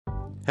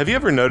Have you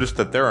ever noticed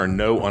that there are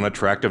no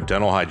unattractive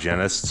dental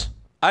hygienists?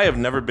 I have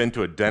never been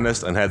to a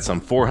dentist and had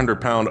some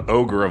 400-pound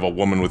ogre of a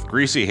woman with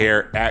greasy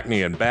hair,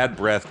 acne, and bad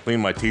breath clean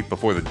my teeth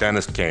before the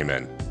dentist came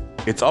in.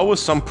 It's always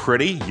some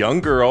pretty,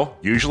 young girl,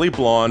 usually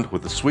blonde,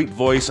 with a sweet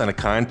voice and a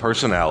kind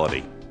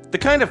personality. The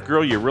kind of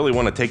girl you really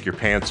want to take your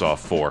pants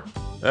off for.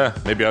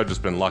 Maybe I've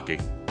just been lucky.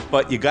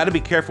 But you gotta be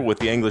careful with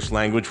the English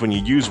language when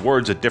you use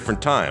words at different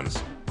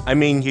times. I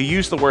mean, you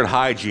use the word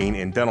hygiene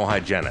in dental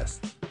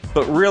hygienist.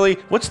 But really,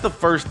 what's the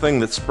first thing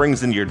that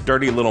springs into your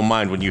dirty little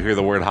mind when you hear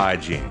the word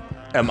hygiene?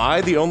 Am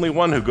I the only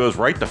one who goes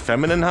right to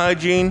feminine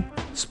hygiene?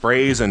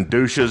 Sprays and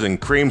douches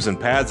and creams and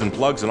pads and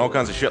plugs and all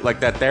kinds of shit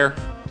like that there?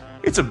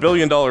 It's a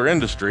billion-dollar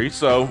industry,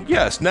 so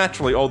yes,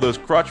 naturally all those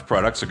crotch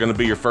products are gonna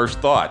be your first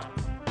thought.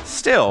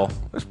 Still,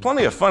 there's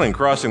plenty of fun in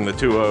crossing the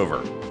two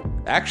over.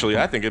 Actually,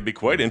 I think it'd be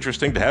quite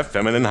interesting to have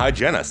feminine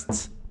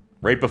hygienists.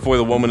 Right before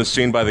the woman is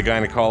seen by the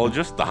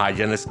gynecologist, the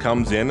hygienist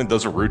comes in and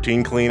does a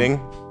routine cleaning.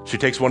 She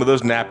takes one of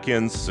those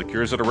napkins,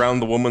 secures it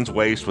around the woman's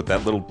waist with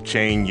that little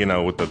chain,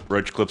 with the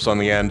roach clips on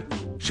the end.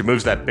 She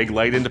moves that big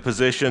light into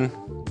position.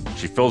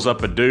 She fills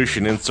up a douche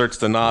and inserts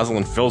the nozzle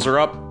and fills her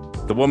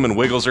up. The woman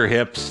wiggles her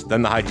hips,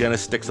 then the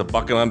hygienist sticks a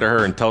bucket under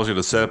her and tells her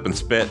to sit up and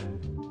spit.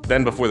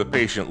 Then before the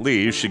patient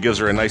leaves, she gives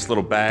her a nice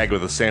little bag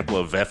with a sample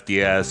of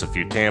FDS, a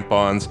few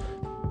tampons,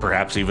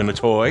 perhaps even a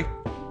toy.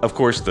 Of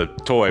course, the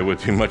toy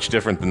would be much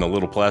different than the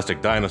little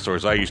plastic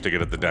dinosaurs I used to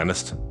get at the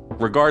dentist.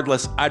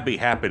 Regardless, I'd be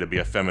happy to be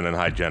a feminine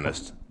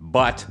hygienist,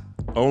 but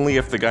only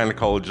if the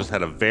gynecologist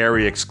had a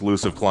very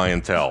exclusive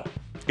clientele.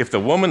 If the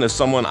woman is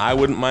someone I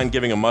wouldn't mind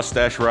giving a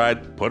mustache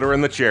ride, put her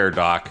in the chair,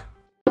 doc.